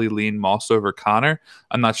probably lean Moss over Conner.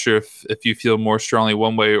 I'm not sure if you feel more strongly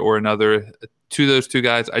one way or another to those two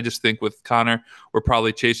guys. I just think with Conner, we're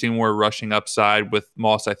probably chasing more rushing upside. With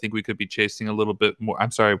Moss, I think we could be chasing a little bit more.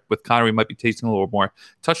 With Conner, we might be chasing a little more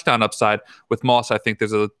touchdown upside. With Moss, I think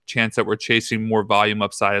there's a chance that we're chasing more volume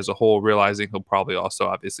upside as a whole, realizing he'll probably also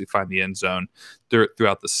obviously find the end zone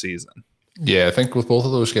throughout the season. Yeah, I think with both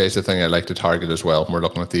of those guys, the thing I like to target as well, when we're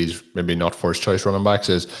looking at these maybe not first choice running backs,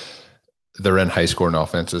 is they're in high scoring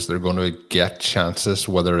offenses. They're going to get chances,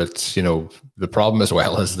 whether it's, the problem as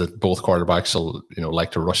well is that both quarterbacks will,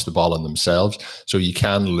 like to rush the ball on themselves. So you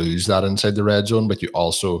can lose that inside the red zone, but you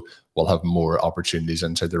also will have more opportunities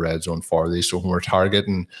inside the red zone for these. So when we're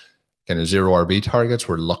targeting kind of zero RB targets,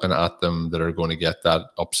 we're looking at them that are going to get that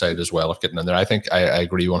upside as well of getting in there. I think I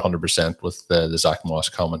agree 100% with the Zach Moss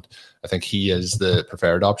comment. I think he is the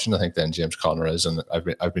preferred option. I think then James Conner is, and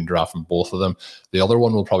I've been drafting both of them. The other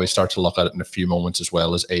one we'll probably start to look at it in a few moments as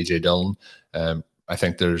well as AJ Dillon. I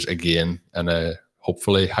think there's, again, in a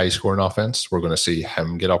hopefully high scoring offense, we're going to see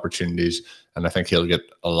him get opportunities, and I think he'll get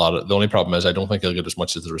a lot of. The only problem is I don't think he'll get as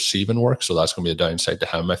much as the receiving work, so that's going to be a downside to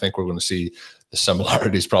him. I think we're going to see the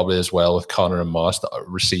similarities probably as well with Conner and Moss. The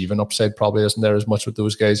receiving upside probably isn't there as much with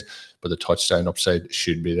those guys, but the touchdown upside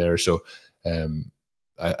should be there. So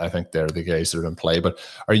I think they're the guys that are in play. But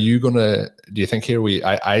are you gonna? Do you think here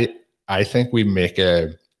I think we make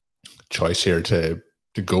a choice here to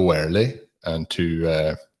go early and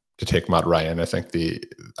to take Matt Ryan. I think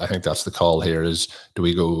that's the call here is, do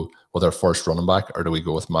we go with our first running back or do we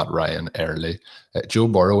go with Matt Ryan early? Joe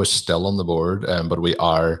Burrow is still on the board, but we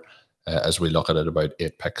are, as we look at it, about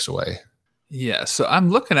 8 picks away. Yeah, so I'm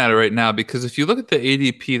looking at it right now because if you look at the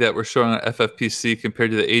ADP that we're showing on FFPC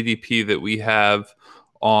compared to the ADP that we have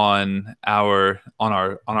on our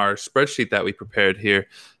spreadsheet that we prepared here,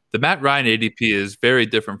 the Matt Ryan ADP is very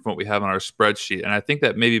different from what we have on our spreadsheet. And I think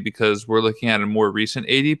that maybe because we're looking at a more recent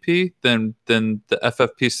ADP than the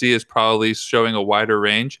FFPC is probably showing a wider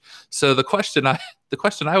range. So the question the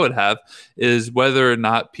question I would have is whether or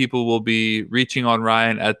not people will be reaching on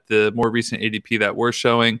Ryan at the more recent ADP that we're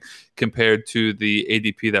showing compared to the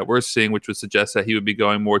ADP that we're seeing, which would suggest that he would be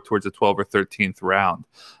going more towards the 12th or 13th round.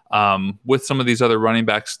 With some of these other running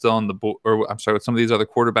backs still on the board, with some of these other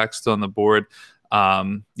quarterbacks still on the board,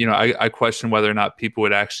 I question whether or not people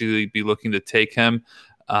would actually be looking to take him.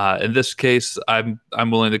 In this case, I'm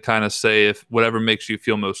willing to kind of say, if whatever makes you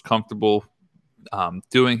feel most comfortable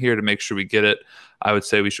doing here to make sure we get it, I would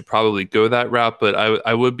say we should probably go that route. But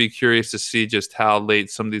I would be curious to see just how late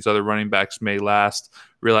some of these other running backs may last,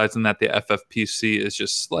 realizing that the FFPC is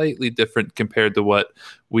just slightly different compared to what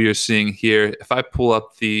we are seeing here. If I pull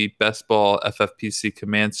up the Best Ball FFPC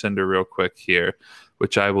Command Center real quick here,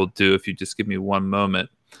 which I will do if you just give me one moment,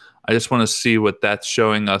 I just want to see what that's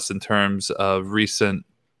showing us in terms of recent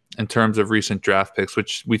draft picks,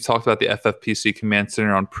 which we've talked about the FFPC Command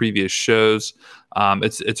Center on previous shows.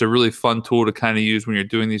 It's a really fun tool to kind of use when you're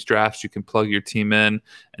doing these drafts. You can plug your team in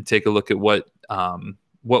and take a look at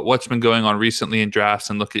what's been going on recently in drafts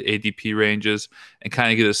and look at ADP ranges and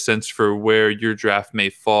kind of get a sense for where your draft may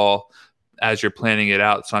fall as you're planning it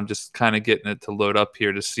out. So I'm just kind of getting it to load up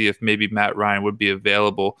here to see if maybe Matt Ryan would be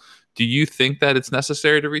available. Do you think that it's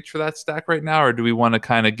necessary to reach for that stack right now, or do we want to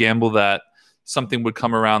kind of gamble that something would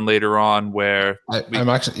come around later on where I'm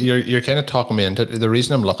actually, you're kind of talking me into it. The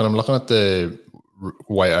reason I'm looking at the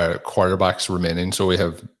quarterbacks remaining. So we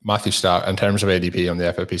have Matthew Stafford in terms of ADP on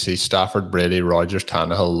the FFPC: Stafford, Brady, Rodgers,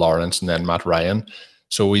 Tannehill, Lawrence, and then Matt Ryan.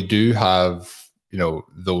 So we do have,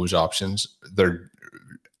 those options. They're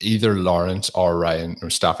either Lawrence or Ryan, or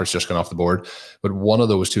Stafford's just gone off the board, but one of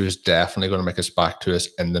those two is definitely going to make us back to us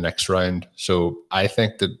in the next round. So I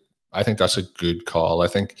think that's a good call. I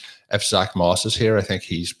think if Zach Moss is here, I think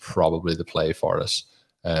he's probably the play for us.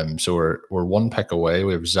 So we're one pick away.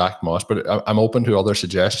 We have Zach Moss, but I'm open to other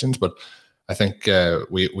suggestions. But I think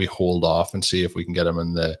we hold off and see if we can get him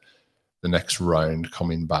in the next round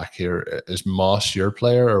coming back here. Is Moss your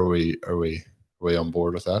player, or are we on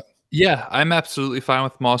board with that? Yeah, I'm absolutely fine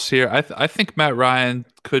with Moss here. I think Matt Ryan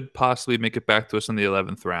could possibly make it back to us in the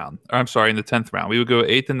 11th round. Or I'm sorry, in the 10th round. We would go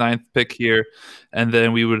 8th and 9th pick here, and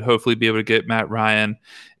then we would hopefully be able to get Matt Ryan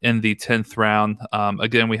in the 10th round.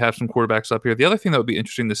 Again, we have some quarterbacks up here. The other thing that would be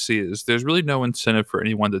interesting to see is there's really no incentive for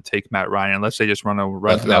anyone to take Matt Ryan unless they just run him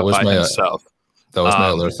out by himself. That was my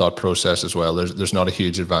other thought process as well. There's not a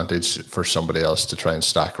huge advantage for somebody else to try and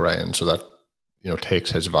stack Ryan, so that takes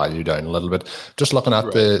his value down a little bit. Just looking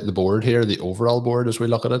at the board here, the overall board as we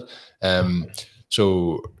look at it.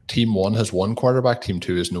 So team 1 has one quarterback, team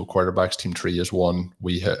 2 has no quarterbacks, team 3 has one,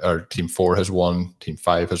 team 4 has one, team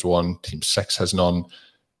 5 has one, team 6 has none,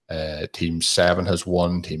 team 7 has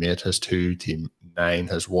one, team 8 has 2, team 9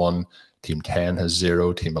 has 1, team 10 has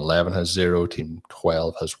 0, team 11 has 0, team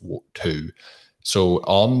 12 has 2. So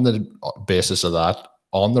on the basis of that,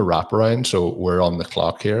 on the wraparound, so we're on the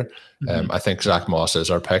clock here. I think Zach Moss is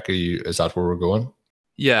our pick. Is that where we're going?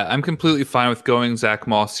 Yeah, I'm completely fine with going Zach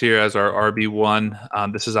Moss here as our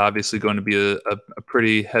RB1. This is obviously going to be a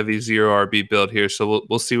pretty heavy zero RB build here, so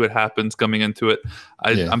we'll see what happens coming into it.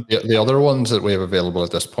 The other ones that we have available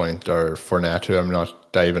at this point are Fournette, who I'm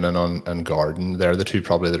not diving in on, and Garden. They're the two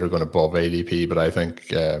probably that are going above ADP, but I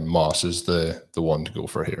think Moss is the one to go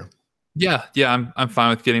for here. Yeah, I'm fine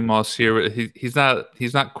with getting Moss here. He's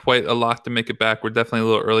not quite a lock to make it back. We're definitely a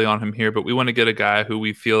little early on him here, but we want to get a guy who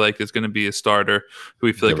we feel like is going to be a starter, who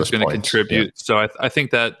we feel like is going to contribute. Yeah. So I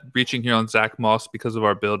think that reaching here on Zach Moss because of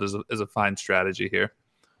our build is a fine strategy here.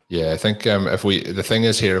 Yeah, I think the thing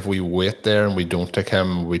is here, if we wait there and we don't take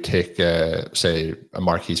him, we take say a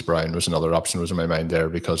Marquise Brown was another option was in my mind there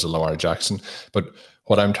because of Lamar Jackson. But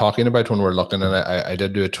what I'm talking about when we're looking, and I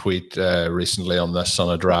did do a tweet recently on this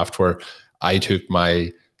on a draft where I took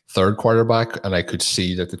my third quarterback and I could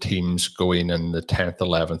see that the teams going in the 10th,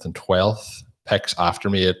 11th, and 12th picks after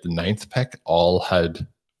me at the 9th pick all had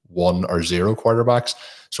 1 or 0 quarterbacks.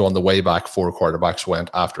 So on the way back, 4 quarterbacks went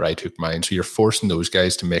after I took mine. So you're forcing those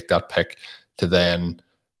guys to make that pick to then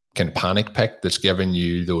kind of panic pick that's giving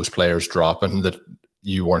you those players dropping that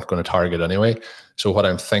you weren't going to target anyway. So what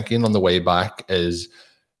I'm thinking on the way back is,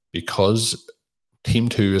 because team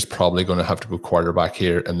 2 is probably going to have to go quarterback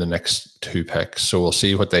here in the next 2 picks. So we'll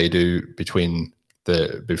see what they do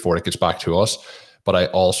before it gets back to us. But I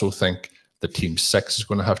also think that team 6 is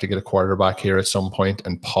going to have to get a quarterback here at some point,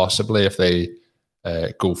 and possibly if they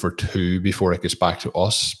go for 2 before it gets back to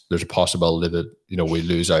us, there's a possibility that we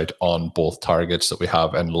lose out on both targets that we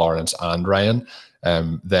have in Lawrence and Ryan.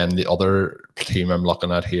 Then the other team I'm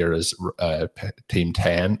looking at here is team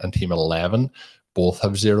 10 and team 11. Both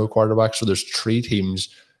have 0 quarterbacks. So there's 3 teams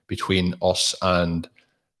between us and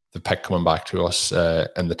the pick coming back to us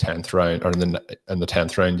in the 10th round, or in the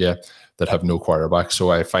 10th round, that have no quarterback.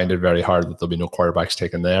 So I find it very hard that there'll be no quarterbacks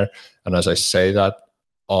taken there. And as I say that,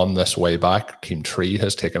 on this way back, Team 3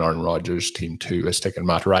 has taken Aaron Rodgers, Team 2 has taken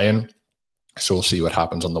Matt Ryan. So we'll see what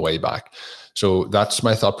happens on the way back. So that's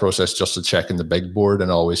my thought process, just to check in the big board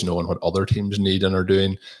and always knowing what other teams need and are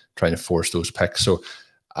doing, trying to force those picks. So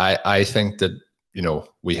I think that,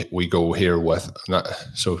 we go here with,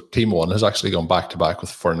 so Team 1 has actually gone back-to-back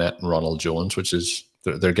with Fournette and Ronald Jones, which is,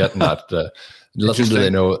 they're getting that. Little do they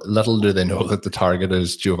know that the target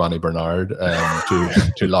is Giovanni Bernard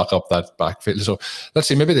to lock up that backfield. So let's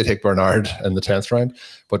see, maybe they take Bernard in the 10th round.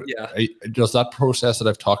 But does that process that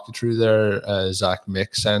I've talked you through there, Zach,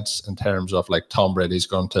 make sense in terms of like Tom Brady's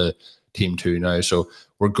gone to Team 2 now? So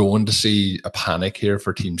we're going to see a panic here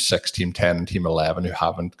for Team 6, Team 10, and Team 11 who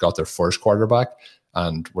haven't got their first quarterback.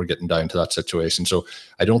 And we're getting down to that situation. So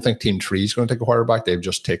I don't think Team 3 is going to take a quarterback. They've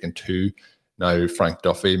just taken 2. Now, Frank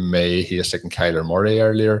Duffy he has taken Kyler Murray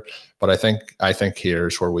earlier, but I think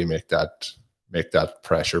here's where we make that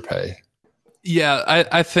pressure pay. Yeah,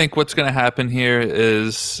 I think what's going to happen here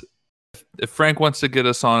is if Frank wants to get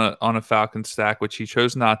us on a Falcon stack, which he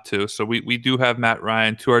chose not to, so we do have Matt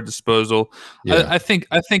Ryan to our disposal. Yeah. I think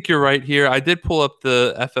you're right here. I did pull up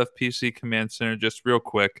the FFPC Command Center just real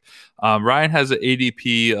quick. Ryan has an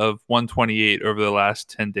ADP of 128 over the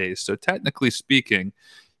last 10 days, so technically speaking,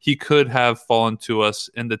 he could have fallen to us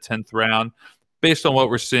in the 10th round. Based on what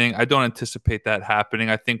we're seeing, I don't anticipate that happening.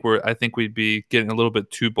 I think we'd be getting a little bit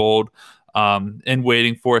too bold and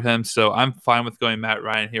waiting for him. So I'm fine with going Matt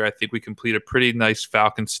Ryan here. I think we complete a pretty nice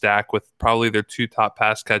Falcon stack with probably their 2 top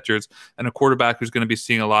pass catchers and a quarterback who's going to be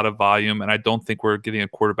seeing a lot of volume. And I don't think we're getting a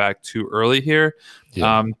quarterback too early here.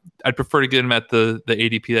 Yeah. I'd prefer to get him at the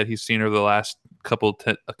ADP that he's seen over the last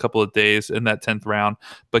a couple of days in that 10th round,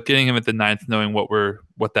 but getting him at the 9th, knowing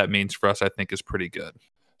what that means for us, I think is pretty good.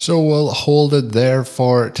 So we'll hold it there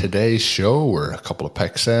for today's show. We're a couple of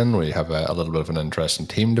picks in. We have a little bit of an interesting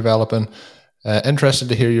team developing. Interested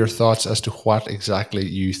to hear your thoughts as to what exactly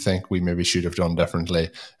you think we maybe should have done differently,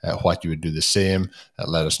 what you would do the same.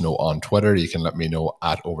 Let us know on Twitter. You can let me know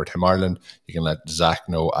at Overtime Ireland. You can let Zach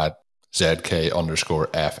know at ZK_FFB.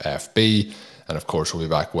 And of course, we'll be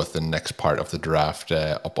back with the next part of the draft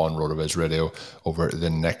up on RotoViz Radio over the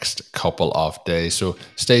next couple of days. So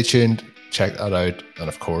stay tuned, check that out, and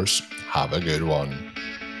of course, have a good one.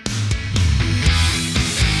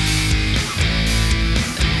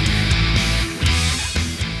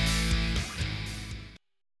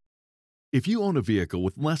 If you own a vehicle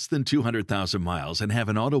with less than 200,000 miles and have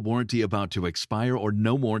an auto warranty about to expire or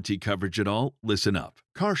no warranty coverage at all, listen up.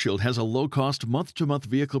 CarShield has a low-cost month-to-month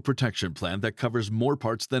vehicle protection plan that covers more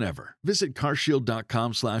parts than ever. Visit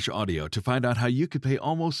carshield.com/audio to find out how you could pay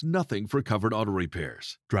almost nothing for covered auto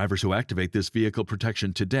repairs. Drivers who activate this vehicle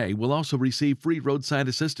protection today will also receive free roadside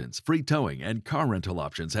assistance, free towing, and car rental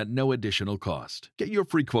options at no additional cost. Get your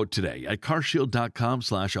free quote today at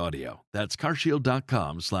carshield.com/audio. That's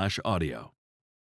carshield.com/audio.